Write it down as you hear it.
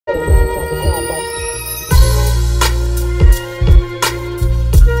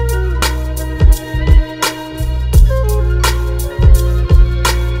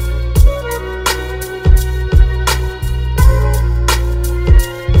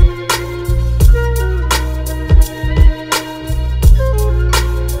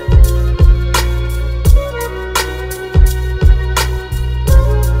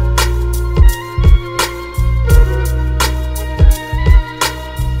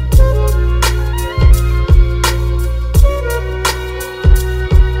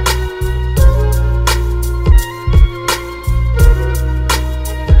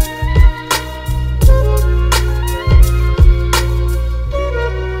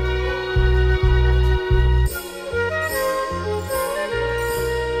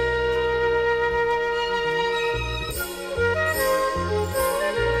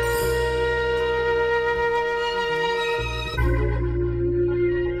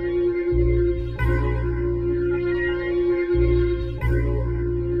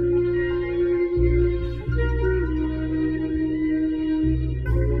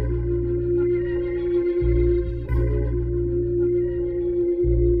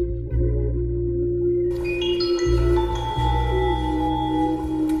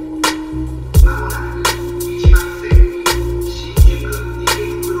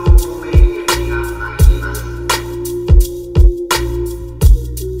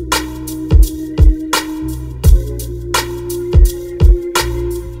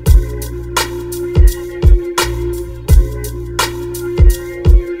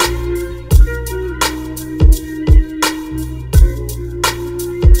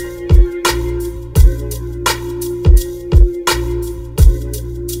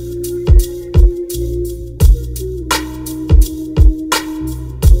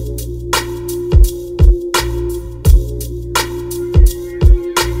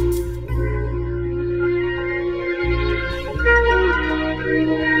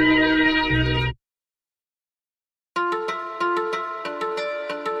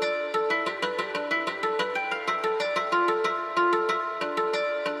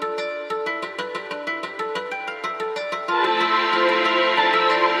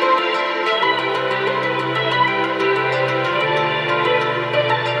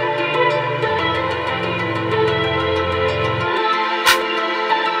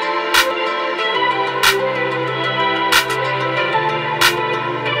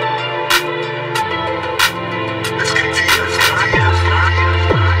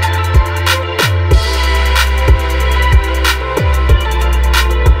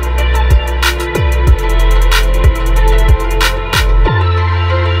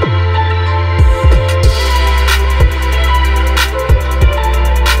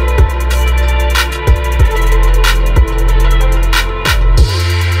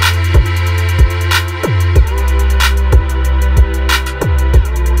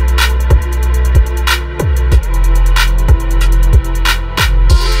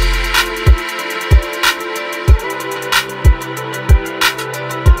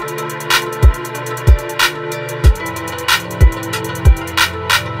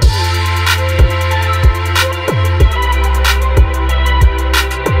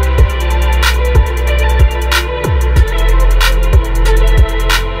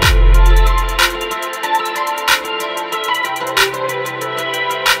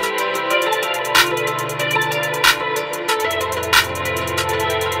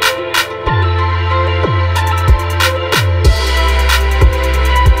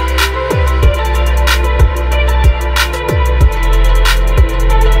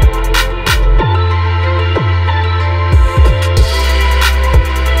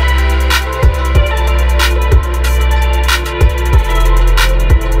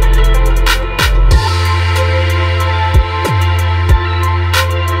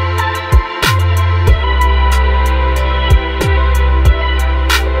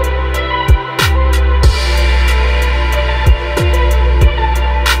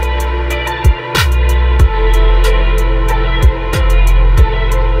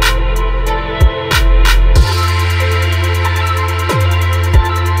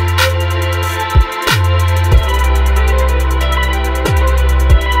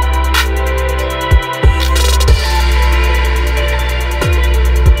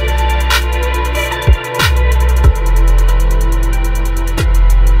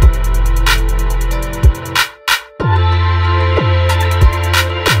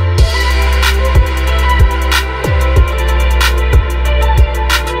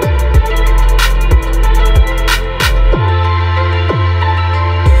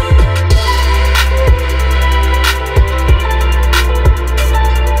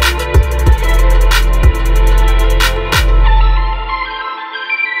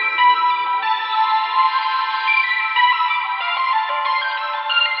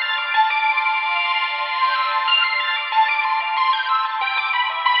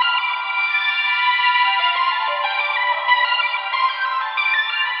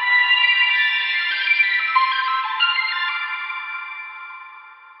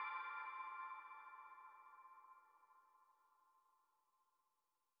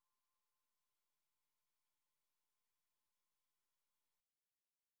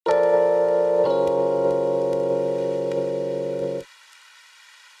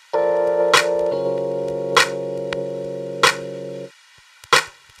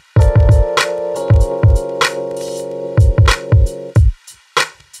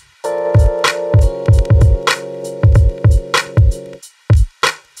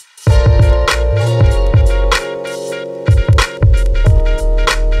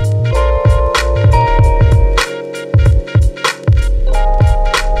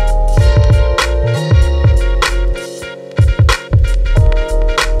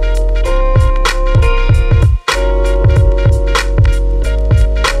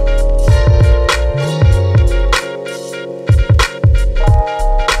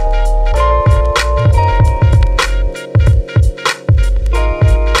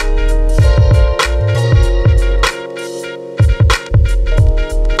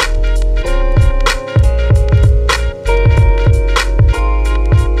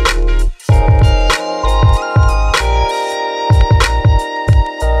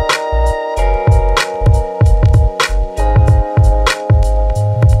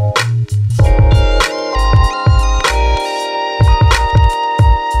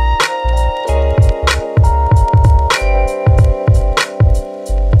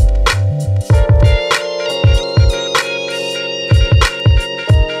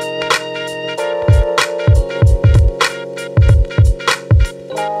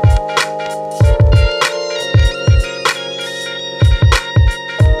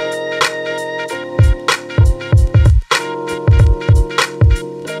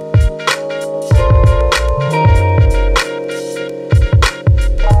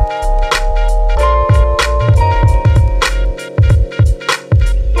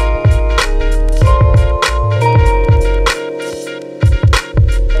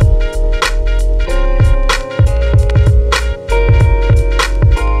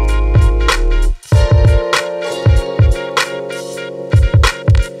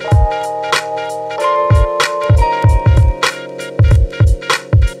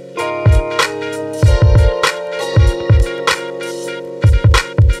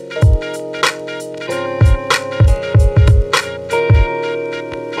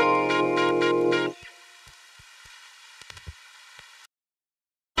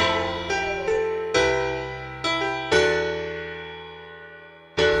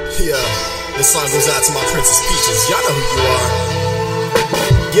Yo, this song goes out to my Princess Peaches. Y'all know who you are.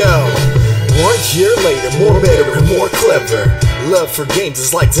 Yo, 1 year later, more better and more clever. Love for games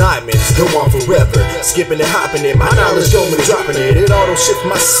is like diamonds, go on forever. Skipping and hopping it, my knowledge going and dropping it. It auto shift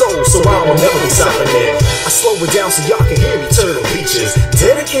my soul, so I will never be stopping it. I slow it down so y'all can hear me turtle beaches.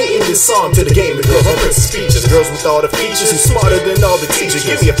 Dedicating this song to the gaming girls, my Princess Peaches. Girls with all the features, who's smarter than all the teachers.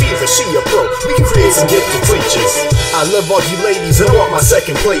 Give me a fever, she a pro, we can create some gifted creatures. I love all you ladies and want my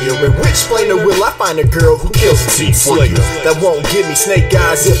second player. In which planer will I find a girl who kills a team slayer? That won't give me snake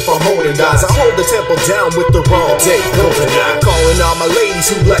eyes if I'm holding eyes. I hold the temple down with the wrong day, golden eye. Calling all my ladies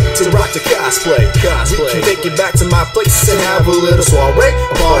who like to rock the cosplay. We can take it back to my place and have a little soiree,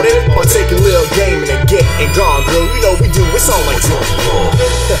 party, or take a little gaming and get and gone, girl. You know we do, it's all like drum.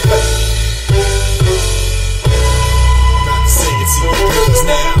 About to sing it to you girls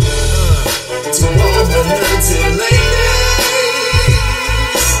now. To all my nerds and ladies,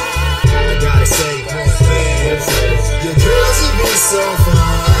 I gotta say one thing. Your girls will be so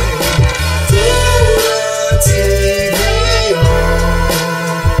fine. Throw the TV on.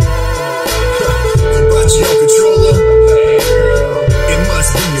 You brought your controller. It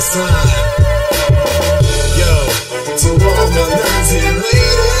must be a sign. Yo, to all my nerds and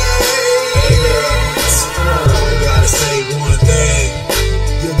ladies, I gotta say one thing.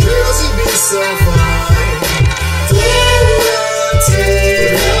 Your girls will be so fine. Throw the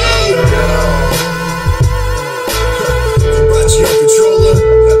TV on. You brought your controller.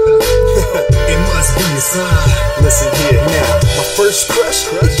 It must be a sign. Listen here now, my first crush,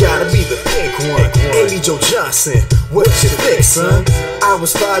 it gotta be the pink one. Amy Jo Johnson, what you think, son? I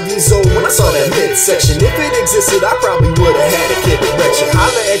was 5 years old when I saw that midsection. If it existed, I probably would've had a kid erection.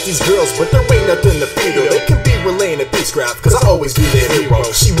 Holler at these girls, but there ain't nothing to feed her. They can be relaying a peace graph, cause I always be their hero.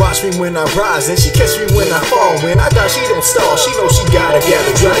 She watch me when I rise, and she catch me when I fall. When I die, she don't stall, she knows she gotta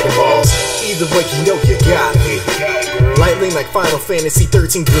gather Dragon Balls. Either way, you know you got me. Lightning like Final Fantasy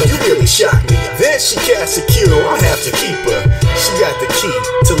 13, girl, you really shocked me. Then she cast a cue, I have to keep her. She got the key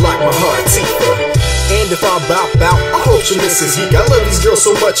to lock my heart deeper. And if I bow, I hope she misses geek. I love these girls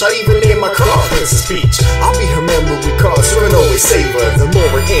so much, I even named my car Princess Peach. I'll be her memory card, so I always save her. The more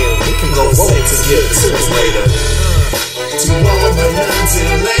we're in, we can go home together sooner or later. To all my nuns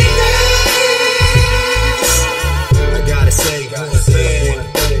and ladies, I gotta say one thing.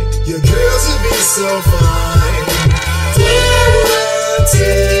 Your girls will be so fine. Throw the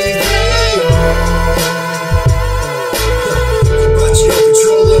TV on. You brought your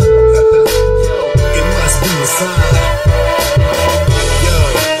controller. It must be a sign. Yo,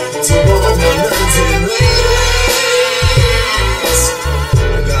 to all my nerds and ladies, I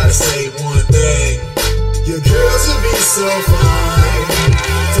gotta say one thing. Your girls will be so fine.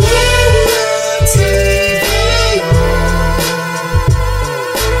 Throw the TV on.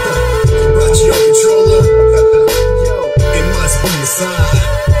 You brought your controller. It must be a sign.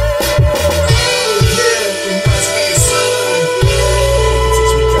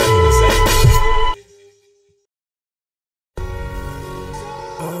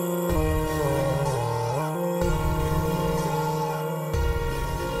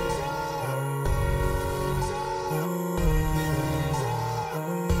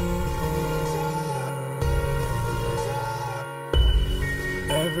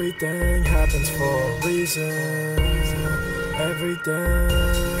 Everything happens for a reason. Everything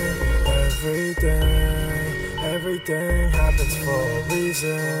happens for a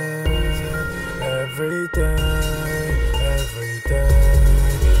reason. Everything for a reason.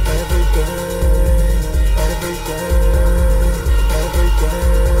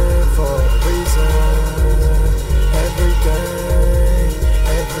 Everything for a reason. Everything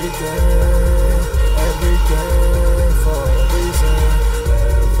happens for a reason.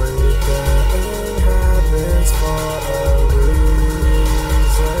 Everything happens for a reason.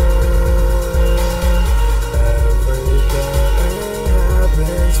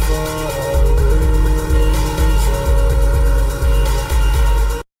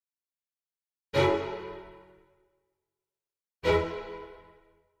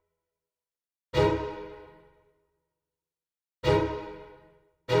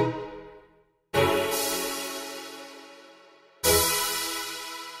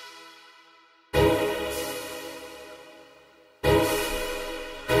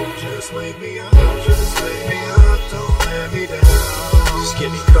 Just wake me up, don't let me down. Just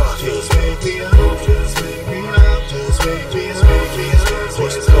give me coffee. Just wake me up, don't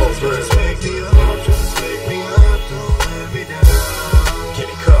let me down. Give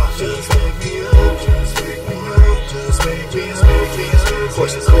me coffee. Just wake me up, of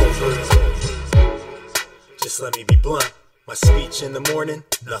course it's cold. Just let me be blunt. My speech in the morning,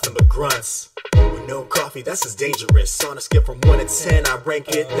 nothing but grunts. With no coffee, that's as dangerous. On a scale from 1 to 10, I rank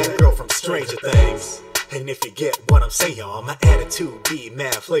it that girl from Stranger Things. And if you get what I'm saying, my attitude be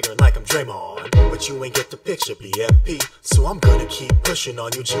mad flagrant like I'm Draymond. But you ain't get the picture, BFP. So I'm gonna keep pushing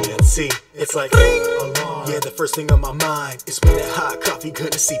on you, GNC. It's like, yeah, the first thing on my mind is when that hot coffee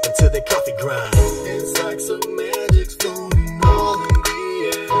gonna seep into the coffee grind. It's like some magic's floating all in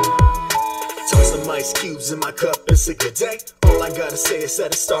the air. Toss some ice cubes in my cup, it's a good day. All I gotta say is that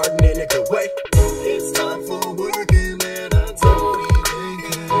it's starting in a good way. It's time for working and I don't even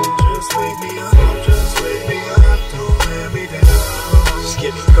care. Just wake me up, just wake me up, don't let me down. Just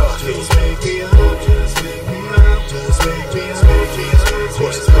give me coffee. Just wake me up, just wake me up, just wake me up,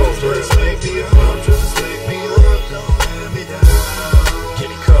 Horses cold brew. just wake me up, just wake me up, don't let me down. Give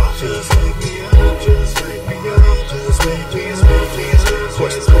me coffee. Just wake me up, just wake me up, just wake me up,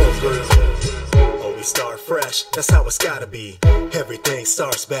 Horses cold brew. Always start fresh, that's how it's gotta be. Everything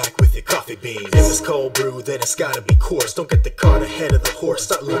starts back with your coffee beans. If it's cold brew, then it's gotta be coarse. Don't get the cart ahead of the horse,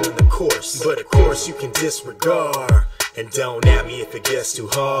 start learning the course. But of course you can disregard, and don't at me if it gets too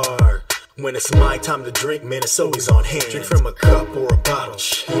hard. When it's my time to drink, man, it's always on hand. Drink from a cup or a bottle,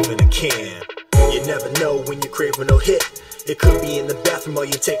 even a can. You never know when you're craving no hit. It could be in the bathroom while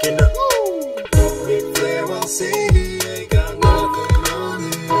you're taking a Ric Flair will say he ain't got nothing on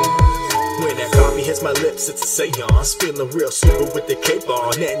it. When that coffee hits my lips, it's a seance. Feeling real super with the cape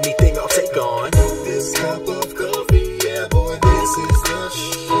on. Anything I'll take on. This cup of coffee, yeah boy, this is the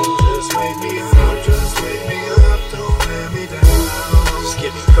shit. Just wake me up, just wake me up, don't let me down. Just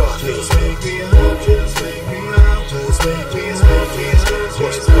give me coffee. Just wake me up, just wake me up, just wake me up,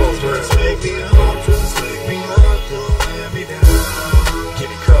 Horses cold brew. just wake me up, just wake me up, don't let me down. Give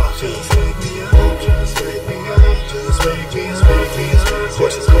me coffee. Just wake me up, just wake me up, just wake me up,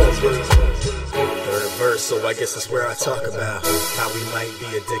 Horses cold brew. Third verse, so I guess that's where I talk about how we might be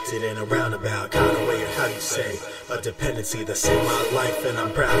addicted in a roundabout kind of way, or how do you say, a dependency that's in my life, and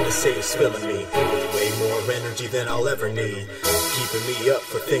I'm proud to say it's filling me with way more energy than I'll ever need, keeping me up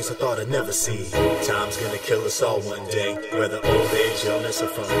for things I thought I'd never see. Time's gonna kill us all one day, whether old age, illness, or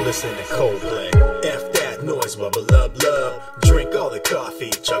from listening to Coldplay. F that noise, wubba lub lub. Drink all the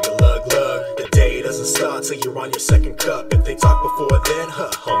coffee, chug a lug lug. The day doesn't start till you're on your second cup. If they talk before then,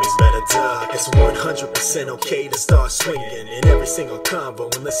 homies better duck. It's 100% okay to start swinging in every single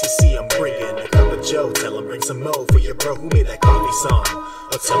convo, unless you see I'm bringing a cup of Joe. Tell him bring some mo for your bro who made that coffee song,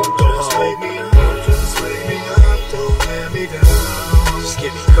 or tell him go just wake home. me up, just wake me up, don't let me down. Just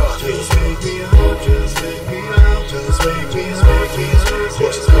give me coffee. Just wake me up, just wake me up, just wake me up,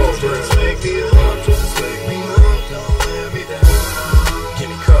 Horses cold brew. just wake me up, just wake me up, don't let me down. Give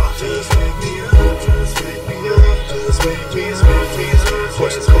me coffee. Just wake me up, just wake me up, just wake me up,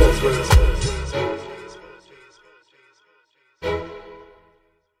 Horses cold brew.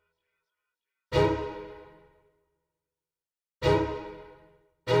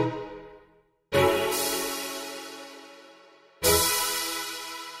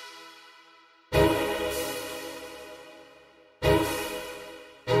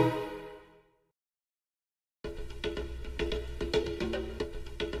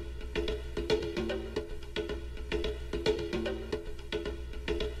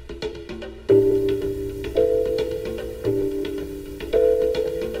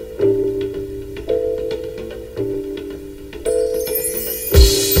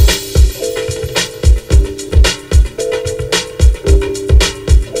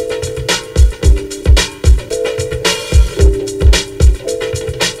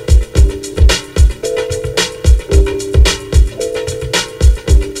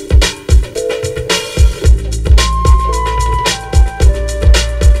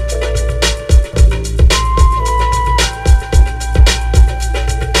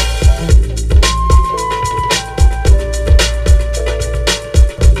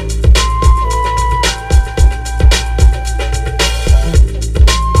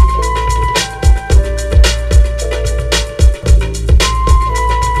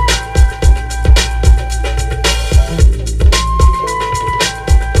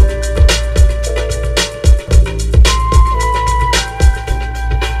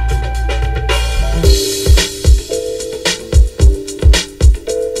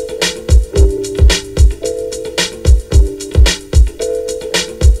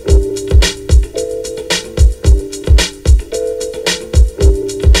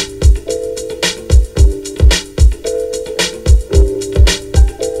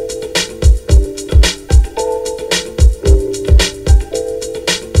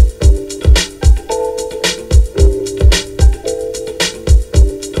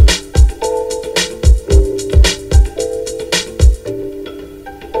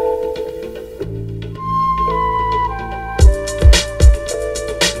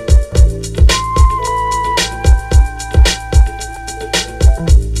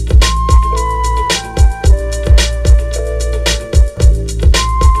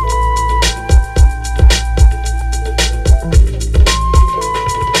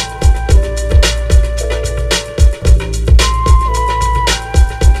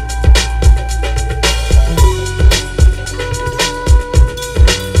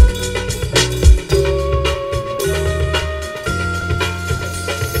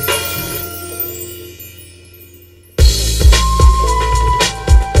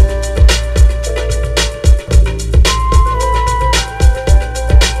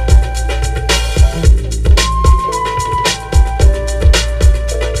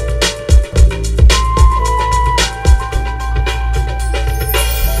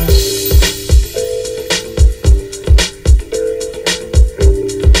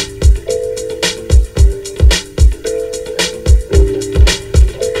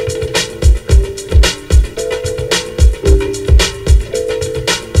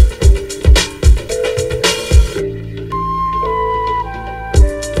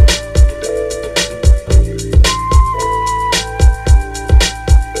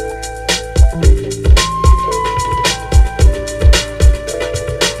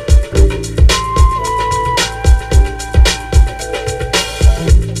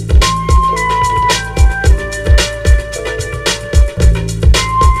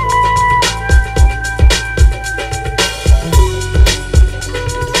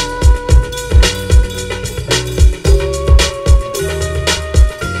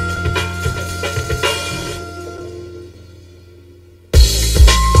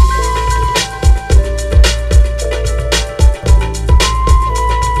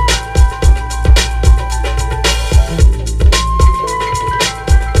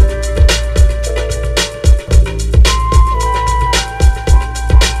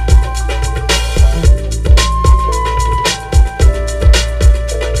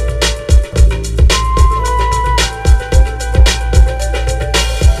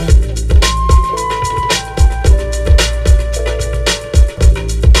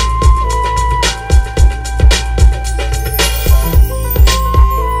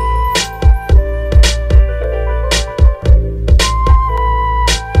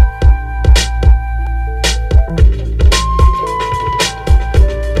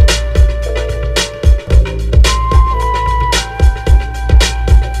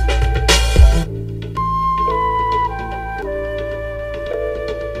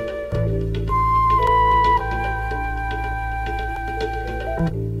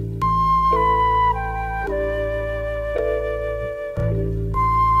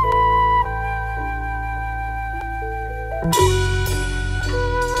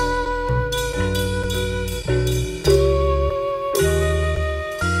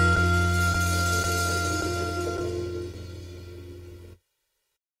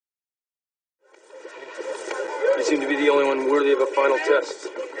 to be the only one worthy of a final test.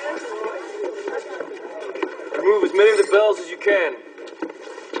 Remove as many of the bells as you can.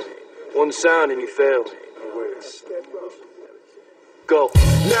 One sound and you fail. Go.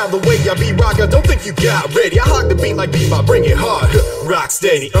 Now the way I be rockin', don't think you got ready. I hog the beat like bebop, bring it hard. Rock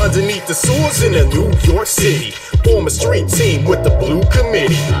steady, underneath the sewers in a New York City. Form a street team with the Blue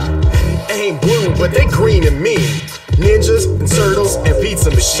Committee. Ain't blue, but they green and mean. Ninjas and turtles and pizza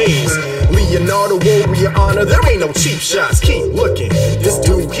machines. Leonardo Warrior honor, there ain't no cheap shots. Keep looking, this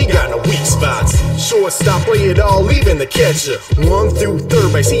dude, he got no weak spots. Shortstop, play it all, leaving the catcher. 1 through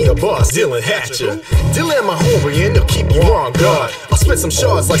 3rd base, he a boss, Dylan Hatcher. Dylan my homie and he'll keep you on guard. I'll spit some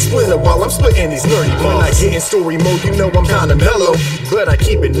shards like Splinter while I'm splitting these nerdy bars. When I get in story mode, you know I'm kinda mellow, but I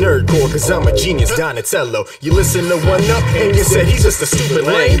keep it nerdcore cause I'm a genius Donatello. You listen to One Up and you said he's just a stupid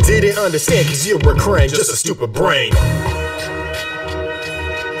lame. Didn't understand cause you're a crank, just a stupid brain.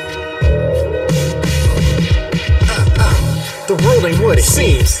 The world ain't what it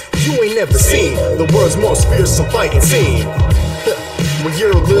seems. You ain't never seen the world's most fearsome fighting team. When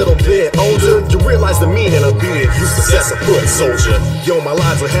you're a little bit older, you realize the meaning of being useless as a foot soldier. Yo, my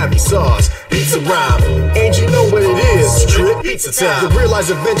lines are heavy sauce, pizza rhyme, and you know what it is, trip pizza time. You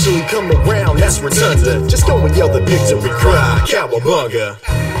realize eventually come around, that's rotunda. Just go and yell the victory cry, cowabunga.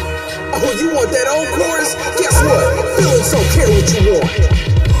 Oh, you want that old chorus? Guess what? Feelings don't care what you want.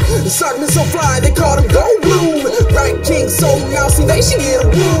 The Stockman's so fly, they call him Gold Bloom. Right King, so mousy, they should get a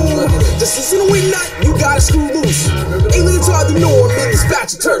room. Just listen to Wing Nut, you gotta screw loose. Aliens are the norm in this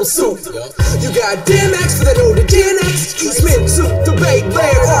batch of turtle soup. You got Dan X for that older Gen X. Eastman took the bait,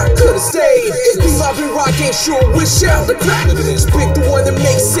 Blair Art could've stayed. Bebop and rock ain't sure which shell to crack. Just pick the one that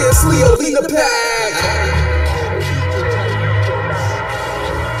makes sense, Leo, lead the pack.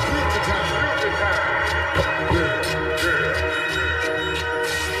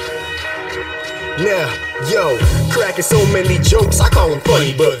 Now, yo, cracking so many jokes, I call him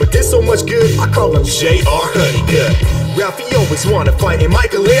funny, but there's so much good, I call him J.R. Honeycutt. Ralphie always wanna fight, and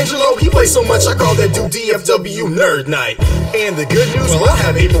Michelangelo, he plays so much, I call that dude DFW Nerd Night. And the good news, well, I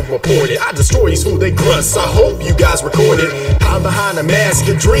have April reported. I destroy these food, they grunts, I hope you guys recorded. I'm behind a mask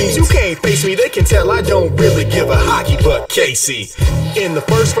of dreams, you can't face me, they can tell I don't really give a hockey buck, Casey. In the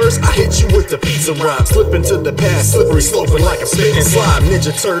first verse, I hit you with the pizza rhyme, slip into the past, slippery sloping like I'm spitting slime.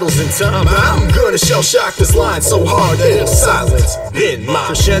 Ninja Turtles in time, I'm gonna shell shock this line so hard that it'll silence in my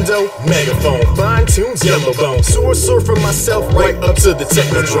crescendo, megaphone, fine tunes, yellow bone, sewer surfing myself right up to the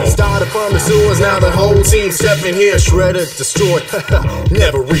technodrome. Started from the sewers, now the whole team stepping here, shredded, destroyed,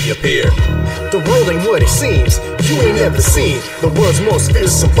 never reappear. The world ain't what it seems, you ain't never seen the world's most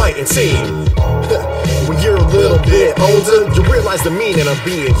fearsome fighting team. When you're a little bit older, you realize the meaning of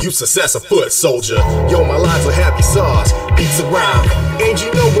being useless as a foot soldier. Yo, my lines are happy sauce, pizza rhyme, and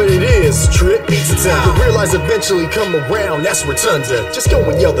you know what it is, trip pizza time. You realize eventually come around, that's rotunda. Just go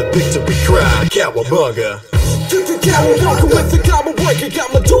and yell the victory cry, cowabunga. Cowabunga with the cowboy breaker.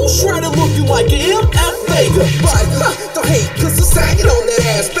 Got my dual shredder looking like an MF Vega. But don't hate, cause I'm sagging on that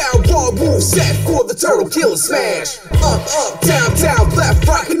ass. Bow raw move set for the turtle killer smash. Up, down, down, left,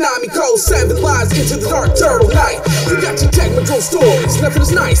 right, Konami code 7 lives into the dark turtle night. You got your Technodrome stories. Nothing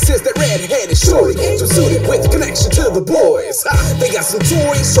as nice as that red-headed shorty. So suited with the connection to the boys. They got some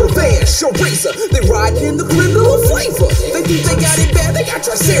toys, show van, show racer. They riding in the criminal flavor. They think they got it bad, they got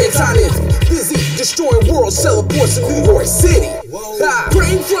Triceratops busy destroying world teleports in New York City.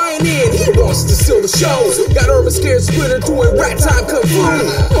 Brain flying in, he wants to steal the show. Got Urban Scared Splitter doing rat time kung fu.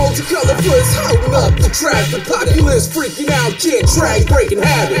 Multicolor foots holding up the track. The populace freaking out, kid track breaking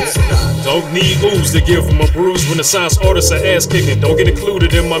habits. Don't need ooze to give him a bruise. Renaissance artists are ass kicking, don't get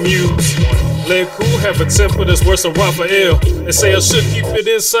included in my muse. Let cool have a temper that's worse than Raphael. They say I should keep it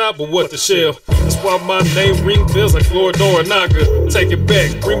inside, but what the shell? That's why my name ring bells like Lord Doranaga. Take it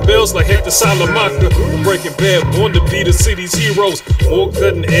back, ring bells like Hector Salamanca. Breaking Bad, born to be the city's heroes. More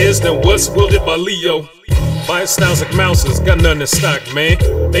cutting edge than what's wielded by Leo. Bite styles like mouses, got nothing in stock, man.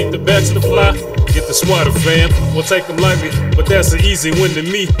 Think the bats to the fly, get the swatter fam. Won't take them lightly, but that's an easy win to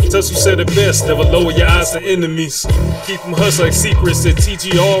me. Touch who said it best, never lower your eyes to enemies. Keep them hush like secrets at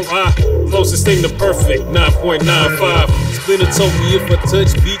TGRI. Closest thing to perfect, 9.95. Splinter told me if I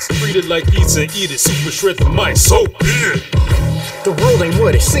touch beats, treat it like pizza, eat it. Super shred the mic, so big. The world ain't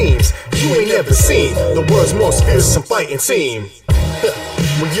what it seems, you ain't never seen the world's most fearsome fighting team.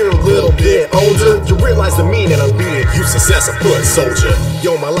 When you're a little bit older, you realize the meaning of being useless as a foot soldier.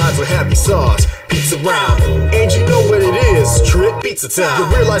 Yo, my lines are happy sauce, pizza rhyme, and you know what it is, trip pizza time.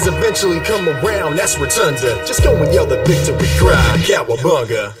 You realize eventually come around, that's rotunda. Just go and yell the victory cry,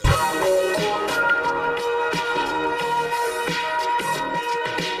 cowabunga.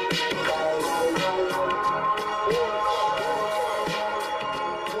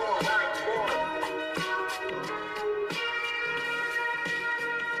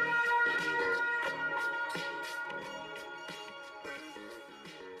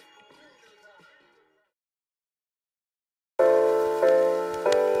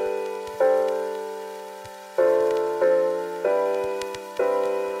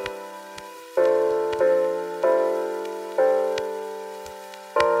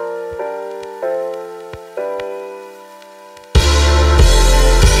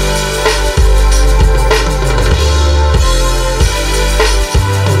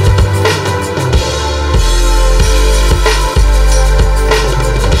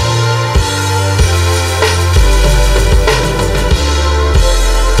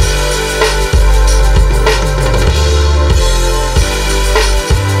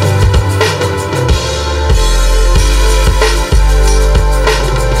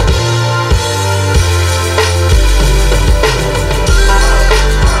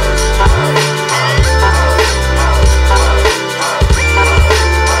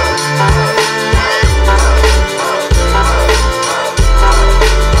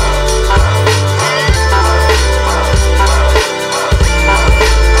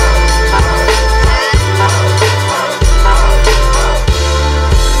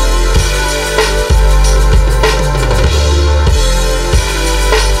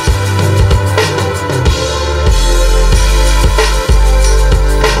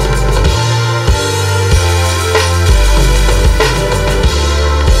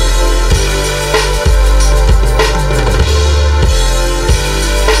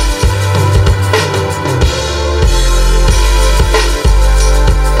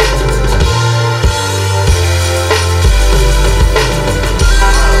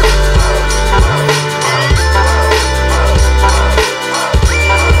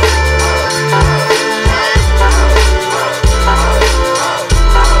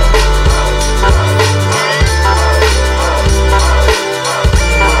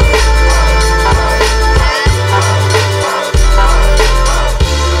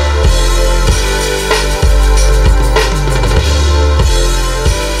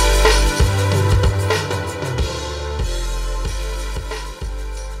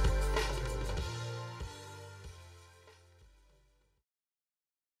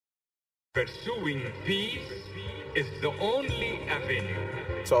 Pursuing peace is the only avenue.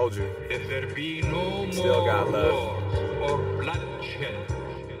 Told you. Let there be no Still more got love. wars or bloodshed.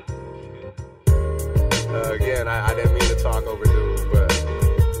 Again, I didn't mean to talk over dude, but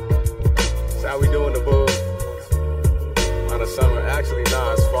that's how we doing the booth on the summer. Actually,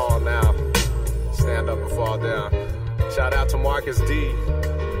 nah, it's fall now. Stand up and fall down. Shout out to Marcus D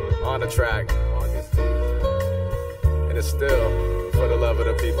on the track. And it's still for the love of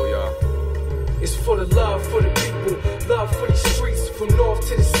the people, y'all. It's for the love for the people, love for the streets, from north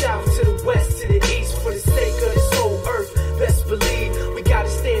to the south, to the west, to the east, for the sake of this whole earth. Best believe we gotta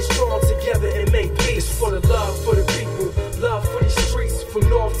stand strong together and make peace. It's for the love for the people, love for the streets, from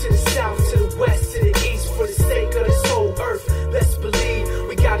north to the south, to the west, to the east, for the sake of this whole earth. Best believe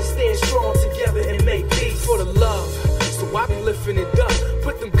we gotta stand strong together and make peace. For the love, so I be lifting it up.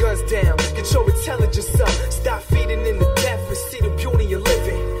 Put them guns down, get your intelligence up. Stop feeding in the death and see the beauty of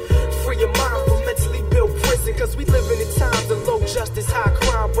living. Free your mind from mentally built prison, cause we living in times of low justice, high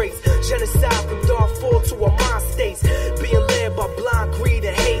crime rates, genocide from Darfur to our mind states, being led by blind greed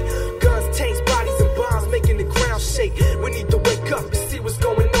and hate, guns, tanks, bodies and bombs making the ground shake. We need to wake up and see what's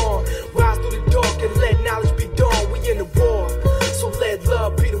going on, rise through the dark and let knowledge be dawn. We in the war, so let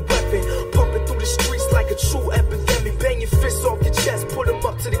love be the weapon, pumping through the streets like a true epidemic. Bang your fists off your chest, put them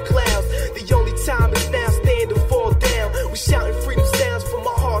up to the clouds. The only time is now, stand or fall down. We shouting freedom sounds from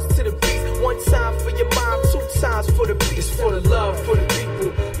our hearts to the beat. One time for your mind, two times for the peace. For the love for the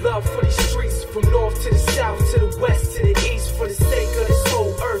people, love for the streets, from north to the south, to the west, to the east, for the sake of this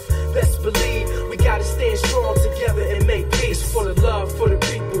whole earth. Best believe we gotta stand strong together and make peace. It's for the love for the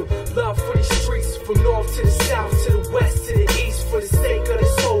people, love for the streets, from north to the south, to the west, to the east, for the sake of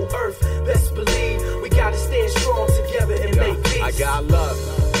this whole earth. Best believe we gotta stand strong together and make peace. I got love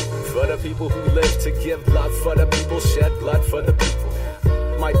for the people who live to give love for the people, shed blood for the people.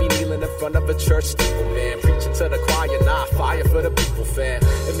 Might be kneeling in front of a church steeple, man, preaching to the choir, nah, fire for the people, fan.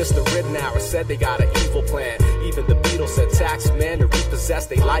 And Mr. Ridnour said they got an evil plan. Even the Beatles said tax men to repossess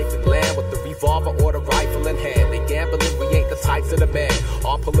their life and land with the revolver or the rifle in hand. They gambling, we ain't the type to the man.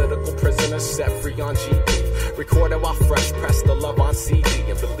 All political prisoners set free on GP. Recorded while fresh, press the love on CD.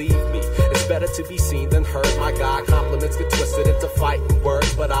 And believe me, it's better to be seen than heard. My God, compliments get twisted into fighting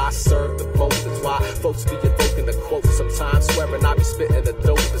words, but I serve the most. That's why folks be invoking the quote. Sometimes swearing I be spitting the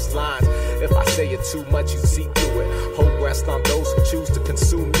dopest lines. If I say it too much, you see through it. Hope rest on those who choose to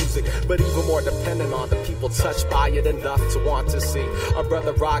consume music, but even more dependent on the people touched by it enough to want to see a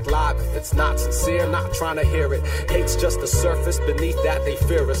brother rock live. If it's not sincere, not trying to hear it. Hate's just the surface, beneath that they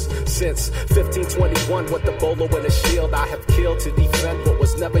fear us. Since 1521 with the bolo and a shield, I have killed to defend what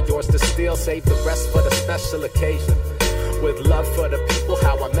was never yours to steal. Save the rest for the special occasion. With love for the people,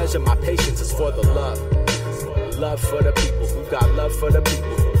 how I measure my patience is for the love. Love for the people who got love for the people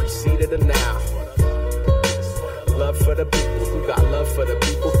who preceded and now. Love for the people who got love for the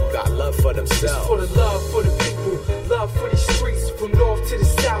people who got love for themselves. It's for the love for the people, love for the streets, from north to the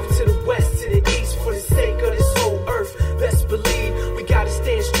south, to the west, to the east, for the sake of this whole earth. Best believe we gotta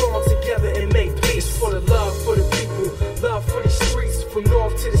stand strong together and make peace. It's for the love for the people, love for the streets, from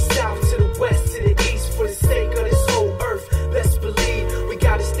north to the south, to the west, to the east, for the sake of this whole earth. Best believe we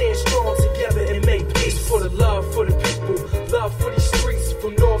gotta stand strong together and make peace. It's for the love for the people, love for the streets,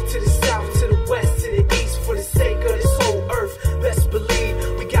 from north to the south, to the west, to the east, for the sake of this whole earth. Best believe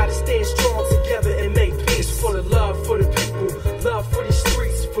we gotta stand strong together and make peace. It's for the love for the people, love for the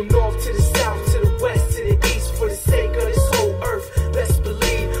streets, from north to the south, to the west, to the east, for the sake of this whole earth. Best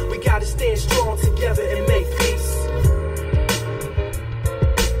believe we gotta stand strong together and make peace.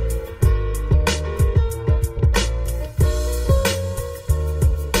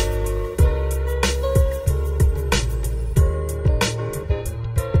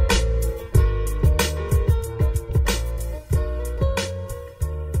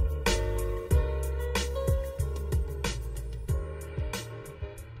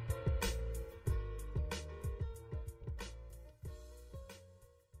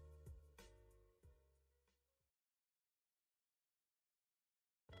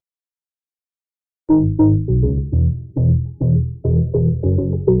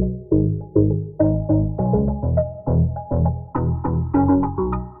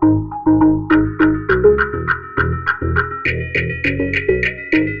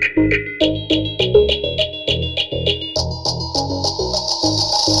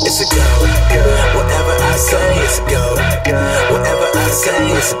 It's a go. Whatever I say, it's a go. Whatever I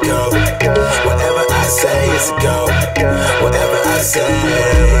say, it's a go. Whatever I say, it's a go. Whatever I say,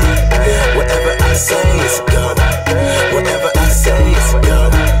 whatever I say, it's a go. Whatever I say, it's a go.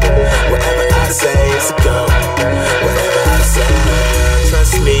 Whatever I say, it's a go. Whatever I say,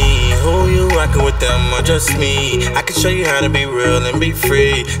 trust me, who rockin' with them or just me. I can show you how to be real and be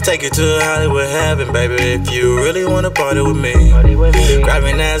free. Take you to Hollywood heaven, baby, if you really wanna party with me. Grab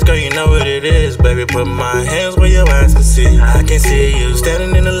me ass, girl, you know what it is, baby. Put my hands where your eyes can see. I can see you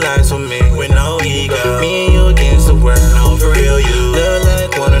standing in the lights with me, with no ego. Me and you against the world, no, for real, you look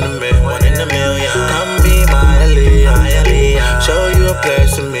like one in a million, one in a million. Come be my Aaliyah, show you a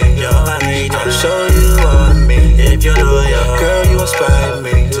place to me. I'll show you all of me, if you're loyal. Girl, you inspire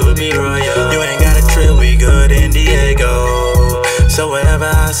me to be royal. You ain't got a trip, we good in Diego. So whatever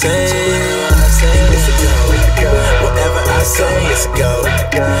I say, it's a go. Whatever I say, it's a go.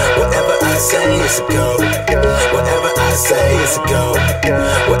 Whatever I say, it's a go. Whatever I say, it's a go.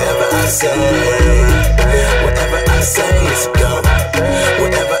 Whatever I say, whatever I say, it's a go.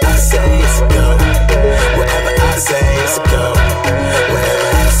 Whatever I say, it's a go. Whatever I say, it's a go. Whatever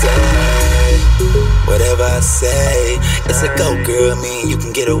I say, whatever I say, it's a go, girl. Me and you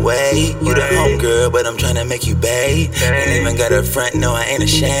can get away. You the home girl, but I'm tryna make you bae. Ain't even got a front, no, I ain't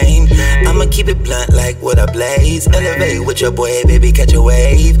ashamed. I'ma keep it blunt like what I blaze. Elevate with your boy, baby, catch a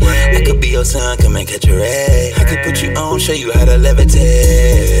wave. I could be your son, come and catch a ray. I could put you on, show you how to levitate.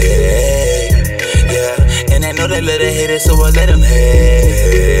 Yeah, and I know that little hater, so I let him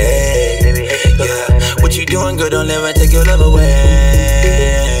hate. Yeah, what you doing, girl, don't let me take your love away.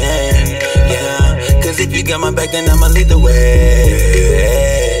 Cause if you got my back, then I'ma lead the way.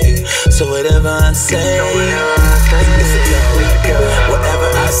 So whatever I say, it's a go. Whatever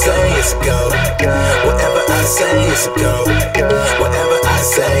I say, it's a go. Whatever I say, it's a go. Whatever I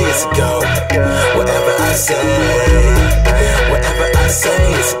say, it's a go. Whatever I say, whatever I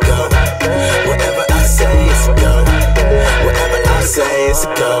say, it's a go. Whatever I say, it's a go. Whatever I say, it's a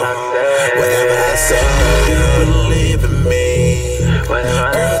go. Whatever I say, believe in me.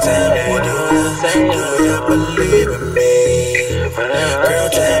 Girl, tell me, do you believe in me? Girl,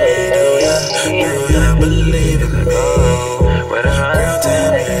 tell me, do you believe in me? Girl, tell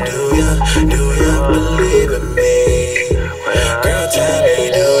me, do you believe in me? Girl, tell me,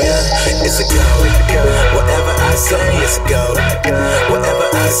 do you? It's a go. Whatever I say, it's a go. Whatever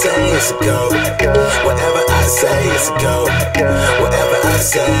I say, it's a go. Whatever I say, it's a go. Whatever I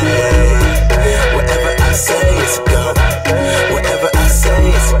say, whatever I say, it's a go. Whatever I say,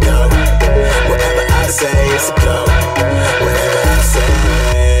 it's a go. Whatever I say, it's a go. Whatever I say,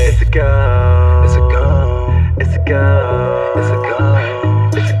 it's a go. It's a go. It's a go. It's a go.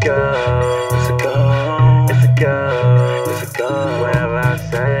 It's a go. It's a go. It's a go. It's a go. Whatever I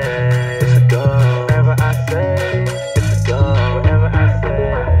say, it's a go. Whatever I say, it's a go. Whatever I say,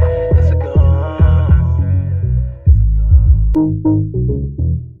 it's a go.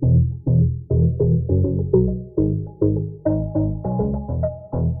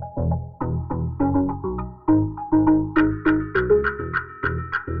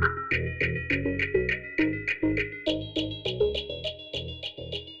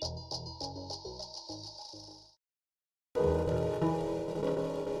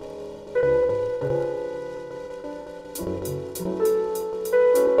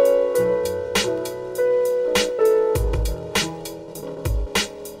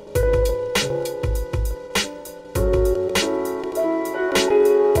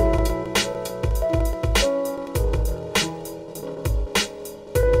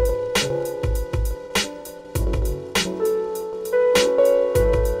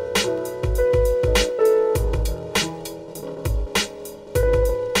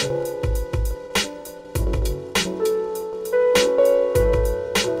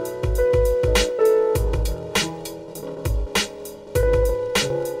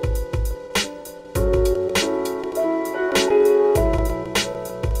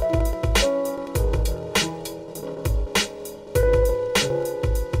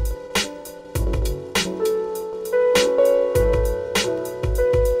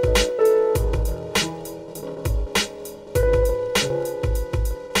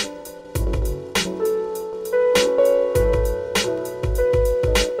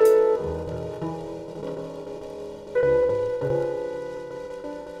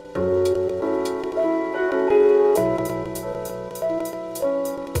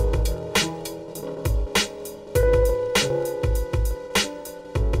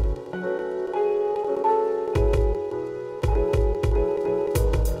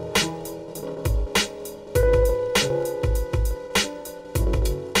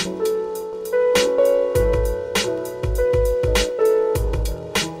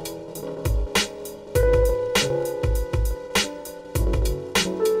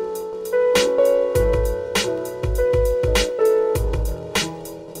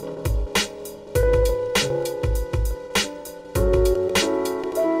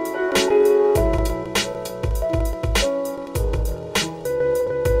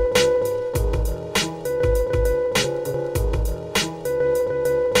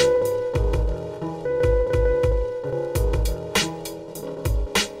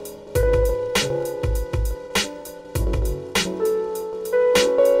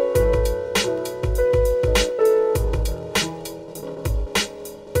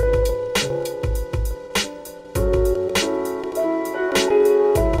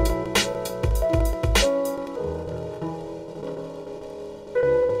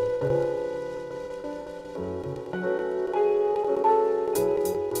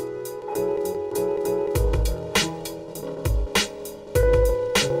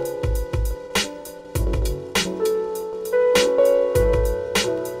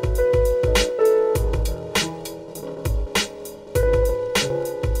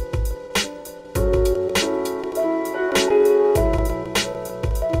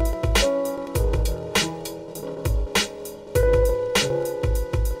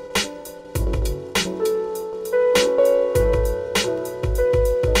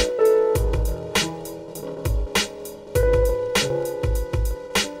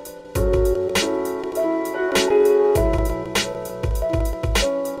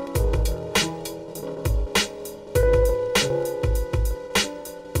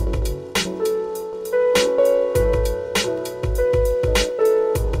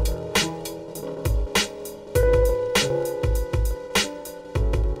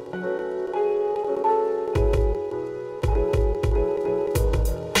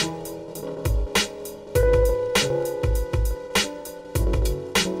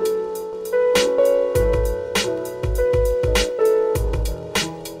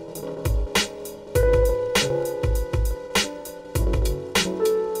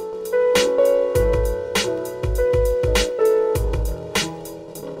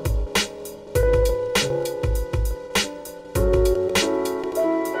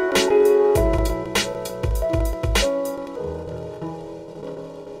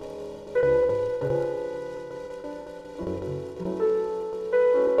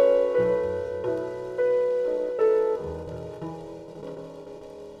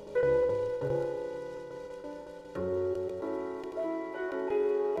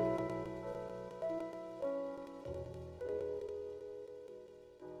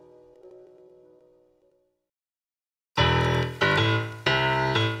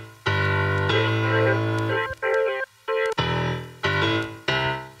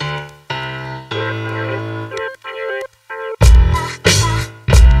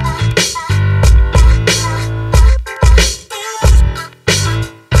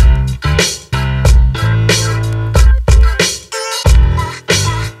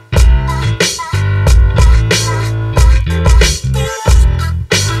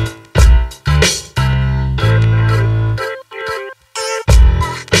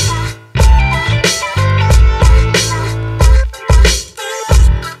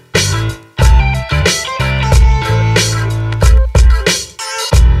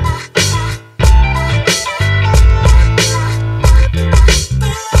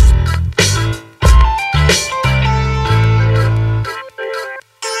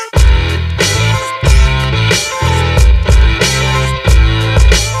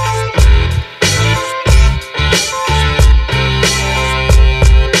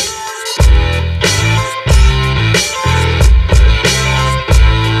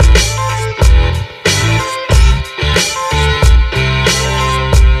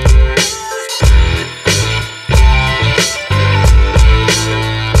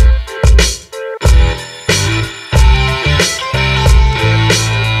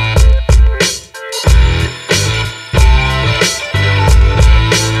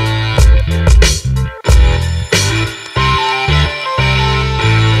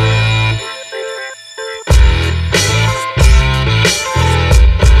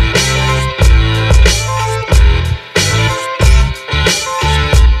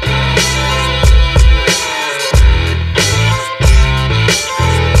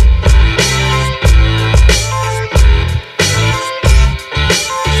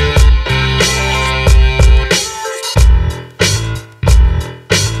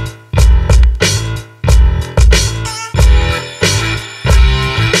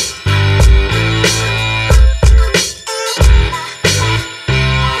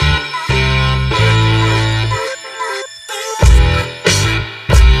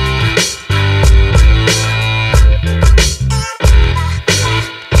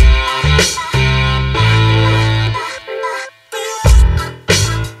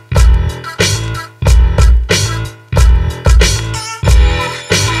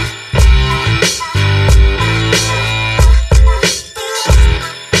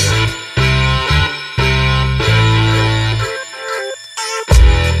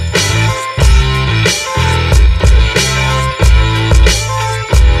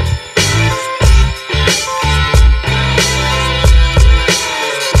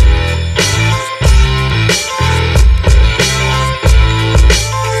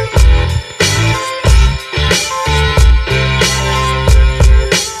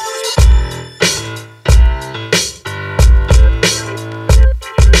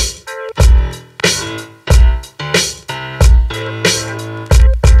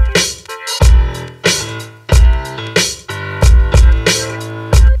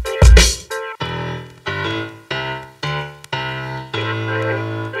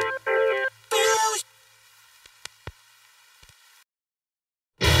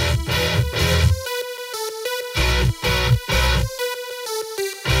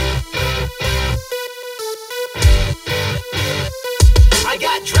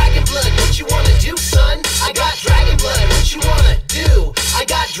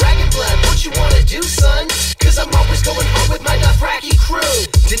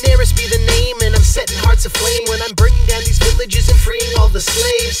 Daenerys be the name, and I'm setting hearts aflame when I'm burning down these villages and freeing all the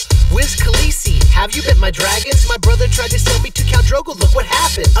slaves. Wiz Khaleesi, have you met my dragons? My brother tried to sell me to Khal Drogo, look what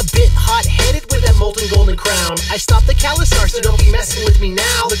happened. A bit hot-headed with that molten golden crown. I stopped the Khalasar, so don't be messing with me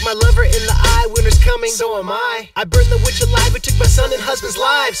now. Look my lover in the eye, winter's coming, so am I. I burned the witch alive, it took my son and husband's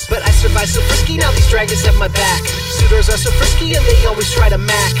lives. But I survived so frisky, now these dragons have my back. Suitors are so frisky and they always try to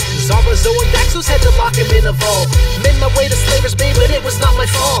mac. Zara, Zoe, and Daxos had to lock him in a vault. Made my way to Slaver's Bay, but it was not my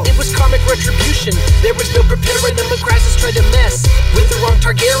fault. It was karmic retribution, there was no preparing them when Crisis tried to mess with the wrong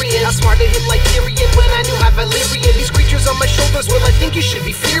Targaryen. Outsmarted him like Tyrion when I knew I Valyrian. These creatures on my shoulders, well I think you should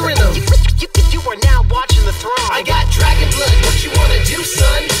be fearing them. You are now watching the throne. I got dragon blood, what you wanna do,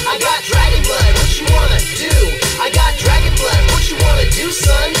 son? I got dragon blood, what you wanna do? I got dragon blood, what you wanna do,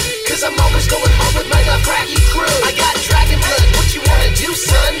 son? Cause I'm always going hard with my cracky crew. I got dragon blood, what you wanna do,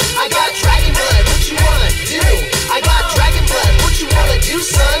 son? I got dragon blood, what you wanna do? I got dragon blood, what you wanna do,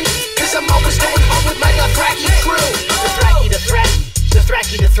 son? Cause I'm always going hard with my cracky crew. The Thraki, the Thraki, the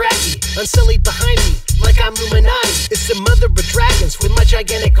Thraki, the Thraki, unsullied behind me like I'm Illuminati. It's the mother of dragons with my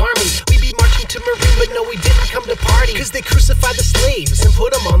gigantic army. We be marching to Marine, but no, we didn't come to party. Cause they crucified the slaves and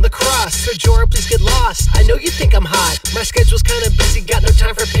put them on the cross. So Jorah, please get lost. I know you think I'm hot. My schedule's kinda busy, got no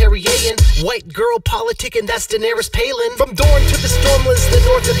time for Perrier. White girl politicking, that's Daenerys Palin. From Dorne to the Stormlands, the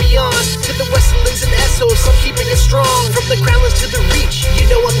north and beyond, to the Westlands and Essos, I'm keeping it strong. From the Crownlands to the Reach, you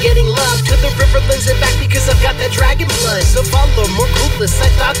know I'm getting love. To the Riverlands and back because I've got that dragon blood. So follow more clueless, I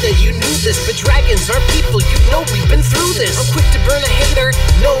thought that you knew this, but dragons are people, you know we've been through this. I'm quick to burn a hater,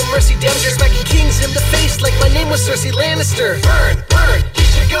 no mercy danger, smacking kings in the face like my name was Cersei Lannister. Burn, burn,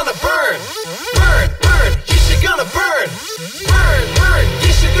 yes you're gonna burn. Burn, burn, yes you're gonna burn. Burn, burn,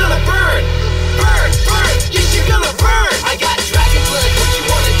 yes you're gonna burn. Burn, burn, yes you're gonna burn. I got dragon blood, what you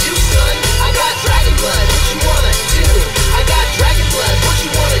wanna do, son? I got dragon blood, what you wanna do? I got dragon blood, what you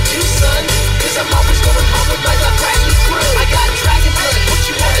wanna do, son? Cause I'm always going hard with my cracky crew. I got dragon blood, what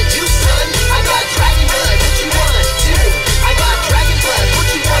you wanna do, son? I got dragon blood, what you wanna do? I got dragon blood, what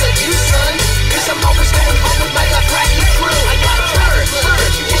you wanna do, son? Cause I'm always going hard with my cracky crew. I got dragon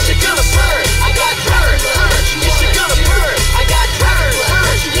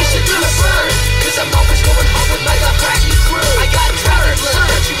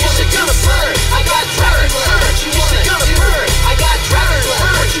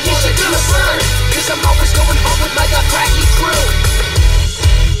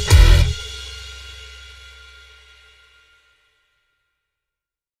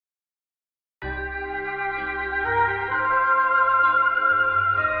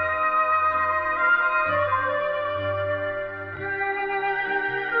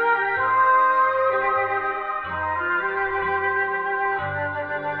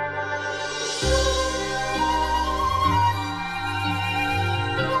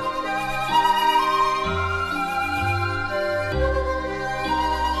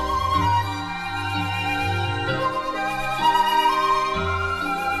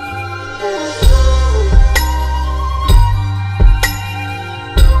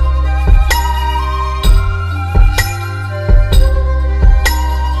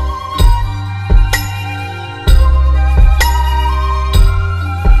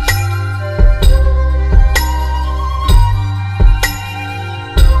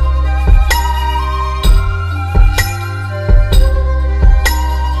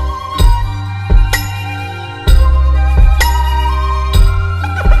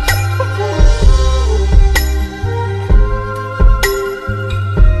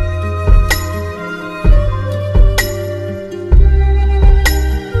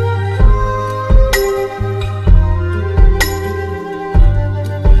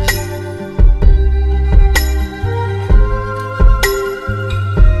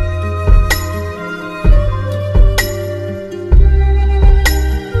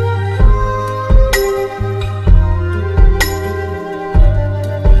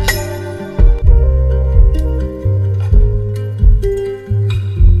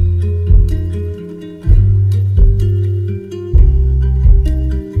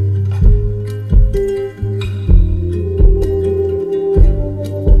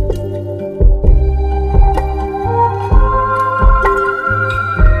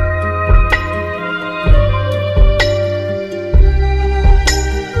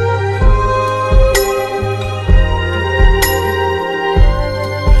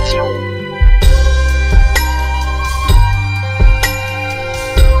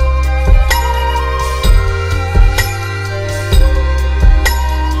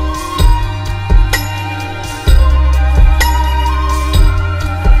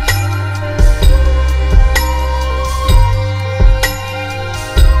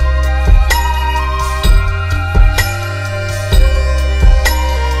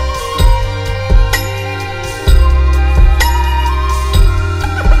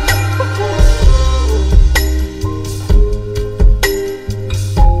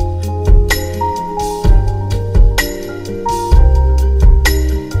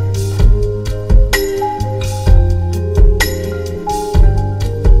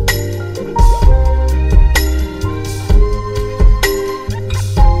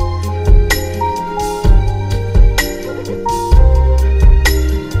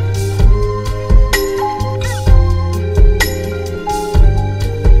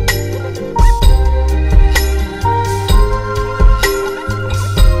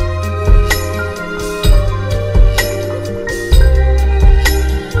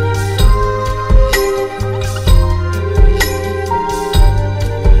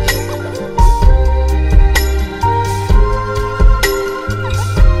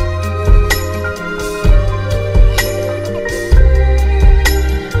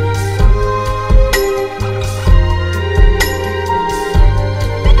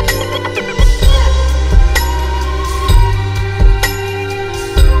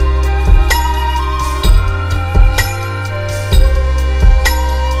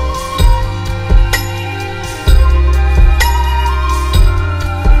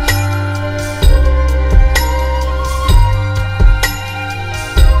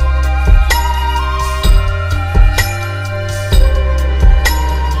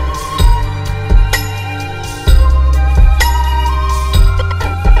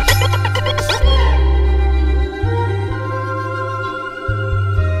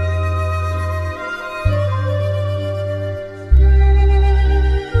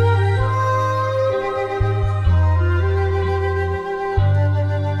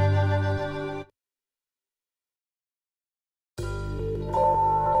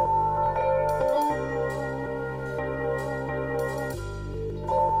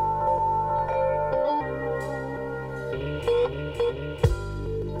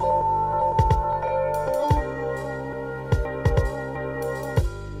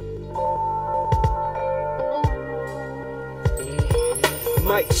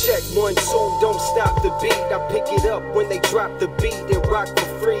Mic check, 1, 2, don't stop the beat. I pick it up when they drop the beat and rock for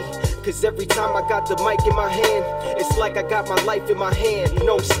free. Cause every time I got the mic in my hand, it's like I got my life in my hand.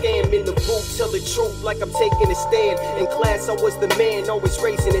 No scam in the booth, tell the truth like I'm taking a stand. In class I was the man, always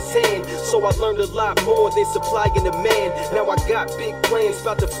raising his hand. So I learned a lot more than supplying the man. Now I got big plans,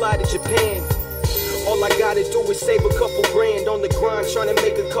 about to fly to Japan. All I gotta do is save a couple grand. On the grind, trying to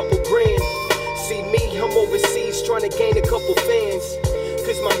make a couple grand. See me, I'm overseas, trying to gain a couple fans.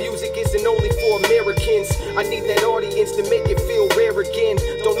 Cause my music isn't only for Americans. I need that audience to make it feel rare again.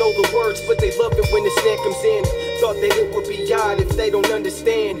 Don't know the words, but they love it when the snare comes in. Thought that it would be odd if they don't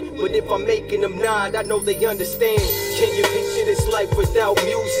understand. But if I'm making them nod, I know they understand. Can you picture this life without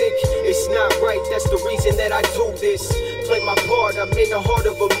music? It's not right, that's the reason that I do this. Play my part, I'm in the heart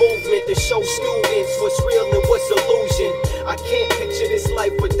of a movement to show students what's real and what's illusion. I can't picture this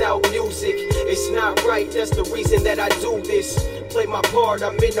life without music. It's not right, that's the reason that I do this. Play my part,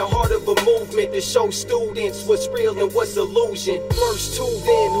 I'm in the heart of a movement to show students what's real and what's illusion. First two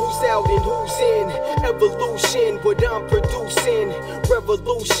then, who's out and who's in? Evolution, what I'm producing.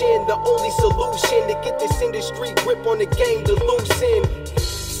 Revolution, the only solution to get this industry grip on the game to loosen.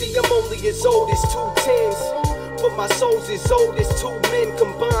 See, I'm only as old as 2 tens, but my soul's as old as 2 men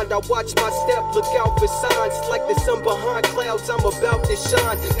combined. I watch my step, look out for signs. Like the sun behind clouds, I'm about to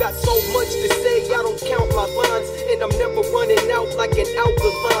shine. Got so much to say, I don't count my lines. And I'm never running out like an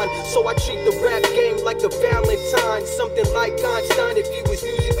alkaline. So I treat the rap game like a Valentine. Something like Einstein if he was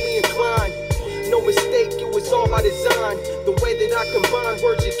musically inclined. No mistake, it was all by design. The way that I combine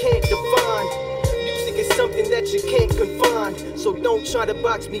words you can't define. Music is something that you can't confine. So don't try to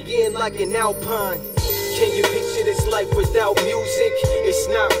box me in like an alpine. Can you picture this life without music? It's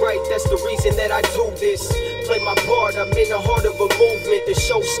not right, that's the reason that I do this. Play my part, I'm in the heart of a movement to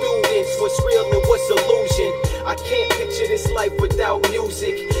show students what's real and what's illusion. I can't picture this life without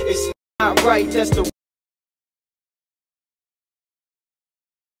music. It's not right, that's the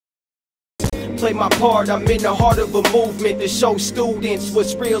Play my part, I'm in the heart of a movement to show students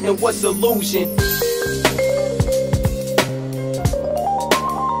what's real and what's illusion.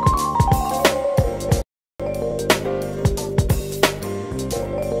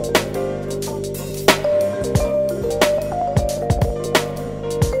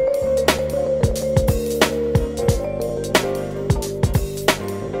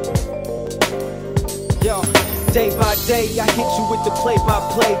 Day by day, I hit you with the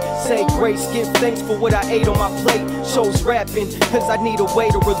play-by-play. Say grace, give thanks for what I ate on my plate. Shows rapping, cause I need a way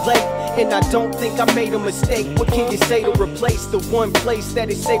to relate. And I don't think I made a mistake. What can you say to replace the one place that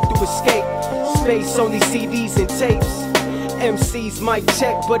is safe to escape? Space on these CDs and tapes. MCs might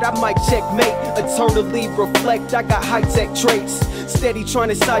check, but I might checkmate. Eternally reflect, I got high-tech traits. Steady trying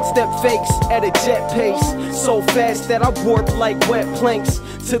to sidestep fakes at a jet pace. So fast that I warp like wet planks.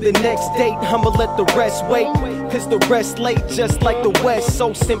 To the next date, I'ma let the rest wait. Cause the rest late, just like the West.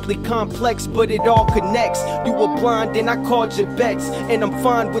 So simply complex, but it all connects. You were blind and I called your bets. And I'm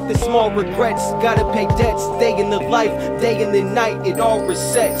fine with the small regrets. Gotta pay debts, day in the life, day in the night, it all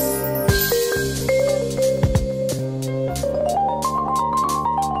resets.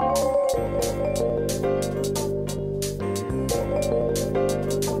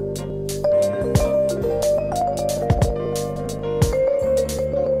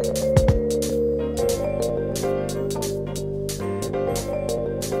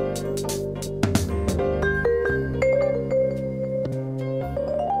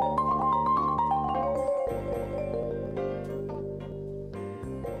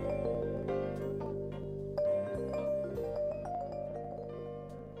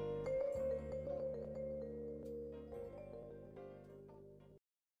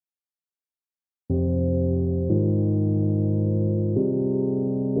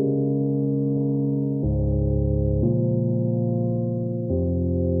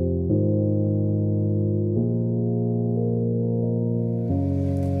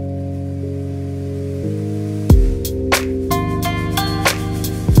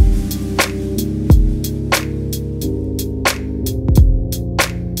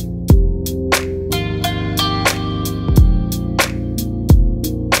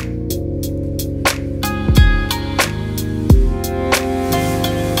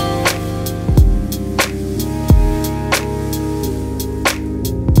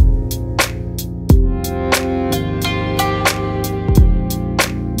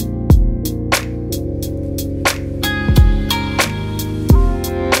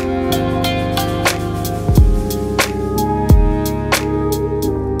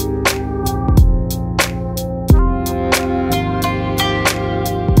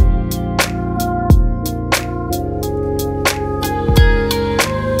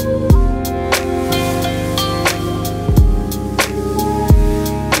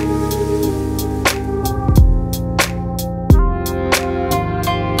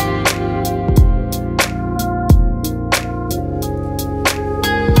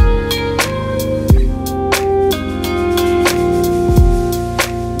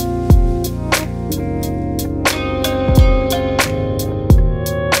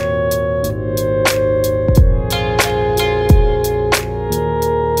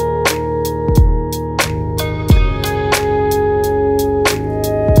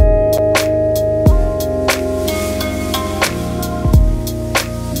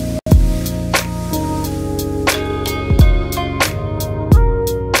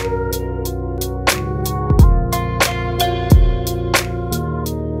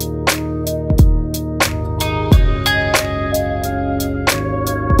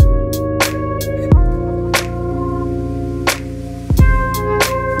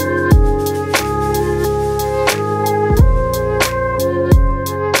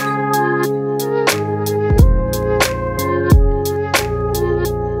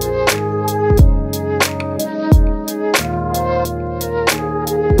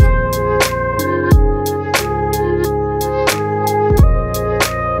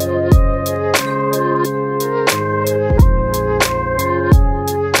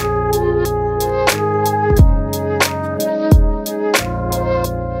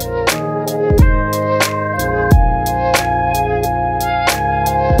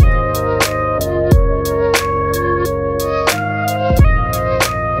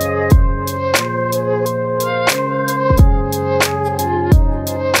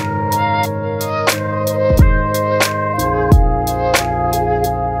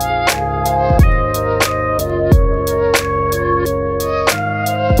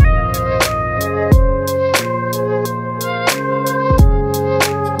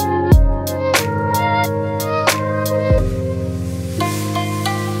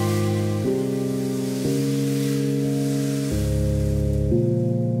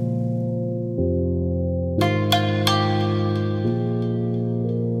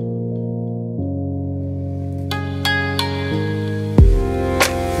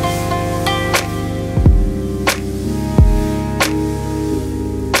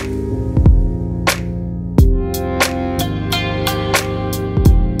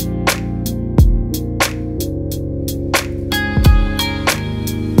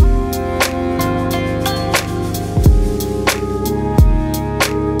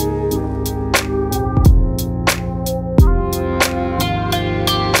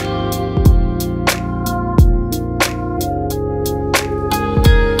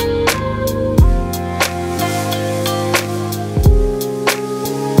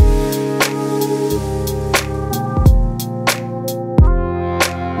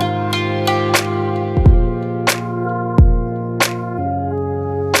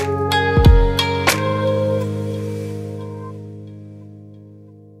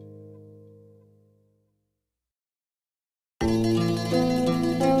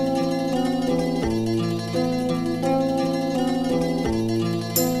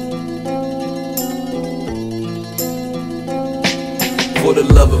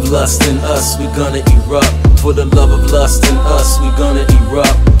 love of lust in us, we gonna erupt. For the love of lust in us, we gonna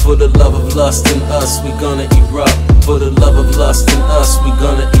erupt. For the love of lust in us, we gonna erupt. For the love of lust in us, we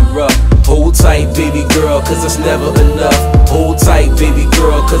gonna erupt. Hold tight, baby girl, cause it's never enough. Hold tight, baby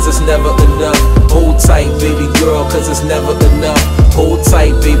girl, cause it's never enough. Hold tight, baby girl, cause it's never enough. Hold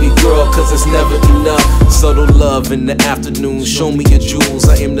tight, baby girl, cause it's never enough. Subtle love in the afternoon, show me your jewels.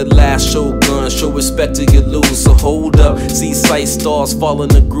 I am the last shogun, show respect to you lose. So hold up, see sight stars fall in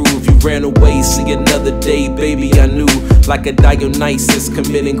the groove. You ran away, see another day, baby, I knew. Like a Dionysus,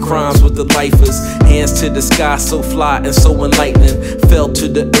 committing crimes with the lifers. Hands to the sky, so fly and so enlightening. Fell to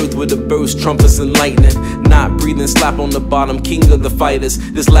the earth with a burst, trumpets and lightning. Not breathing, slap on the bottom, king of the fighters.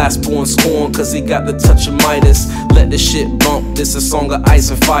 This last born scorn, cause he got the touch of Midas. Let the shit bump, this a song of ice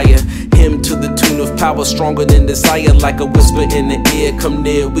and fire. Him to the tune of power, stronger than desire. Like a whisper in the ear, come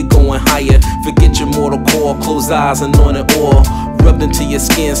near, we going higher. Forget your mortal core, close eyes, anointed oil. Rubbed into your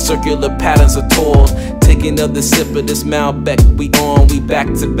skin, circular patterns are tall. Take another sip of this Malbec, we on. We back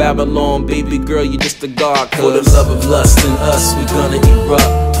to Babylon, baby girl, you just a god. For the love of lust in us, we gonna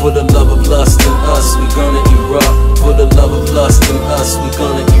erupt. For the love of lust in us, we gonna erupt. For the love of lust in us, we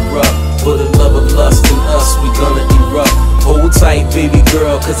gonna erupt. For the love of lust in us, we gonna erupt. Hold tight, baby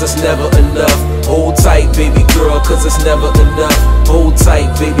girl, cause it's never enough. Hold tight, baby girl, cause it's never enough. Hold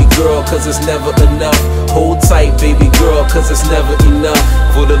tight, baby girl, cause it's never enough. Hold tight, baby girl, cause it's never enough.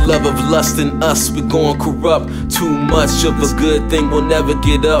 For the love of lust in us, we gon' corrupt. Too much of a good thing, we'll never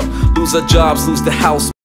get up. Lose our jobs, lose the house.